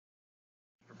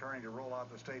preparing to roll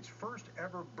out the state's first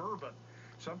ever bourbon.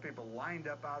 Some people lined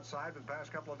up outside for the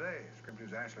past couple of days. Crib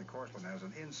 2's Ashley Korsland has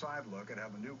an inside look at how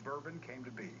the new bourbon came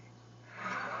to be.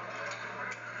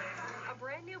 A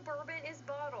brand new bourbon is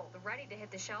bottled, ready to hit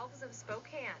the shelves of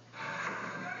Spokane.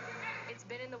 It's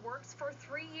been in the works for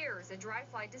 3 years at Dry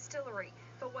Fly Distillery,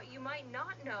 but what you might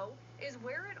not know is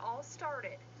where it all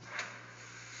started.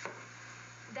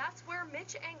 That's where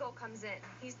Mitch Engel comes in.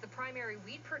 He's the primary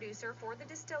wheat producer for the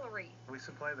distillery. We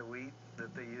supply the wheat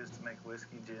that they use to make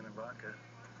whiskey, gin, and vodka,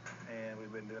 and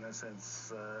we've been doing it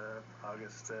since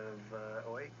August of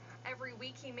 '08. Every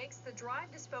week he makes the drive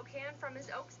to Spokane from his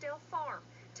Oaksdale farm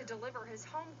to deliver his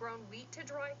homegrown wheat to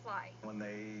Dry Fly. When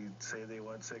they say they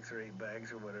want 6 or 8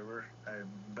 bags or whatever, I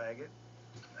bag it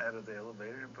out of the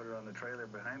elevator and put it on the trailer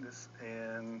behind us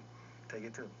and take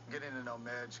it to him. Getting to know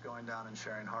Mitch, going down and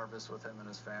sharing harvest with him and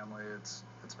his family, it's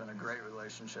been a great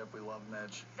relationship. We love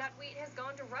Mitch. That wheat has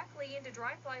gone directly into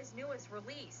Dry Fly's newest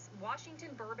release, Washington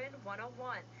Bourbon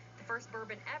 101, the first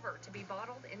bourbon ever to be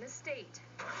bottled in the state.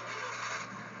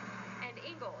 And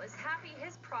Engel is happy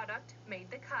his product made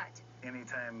the cut.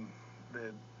 Anytime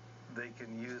that they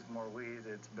can use more wheat,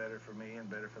 it's better for me and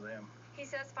better for them. He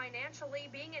says financially,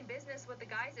 being in business with the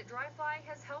guys at Dry Fly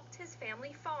has helped his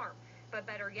family farm. But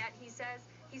better yet, he says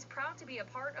he's proud to be a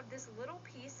part of this little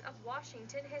piece of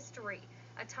Washington history,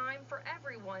 a time for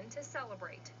everyone to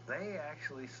celebrate. They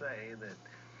actually say that,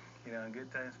 you know, in good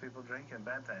times people drink and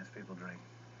bad times people drink.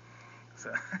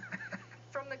 So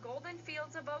From the golden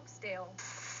fields of Oaksdale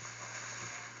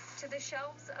to the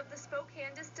shelves of the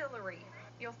Spokane Distillery,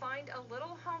 you'll find a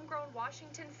little homegrown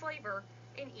Washington flavor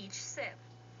in each sip.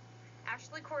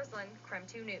 Ashley Korsland, Crib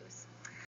 2 News.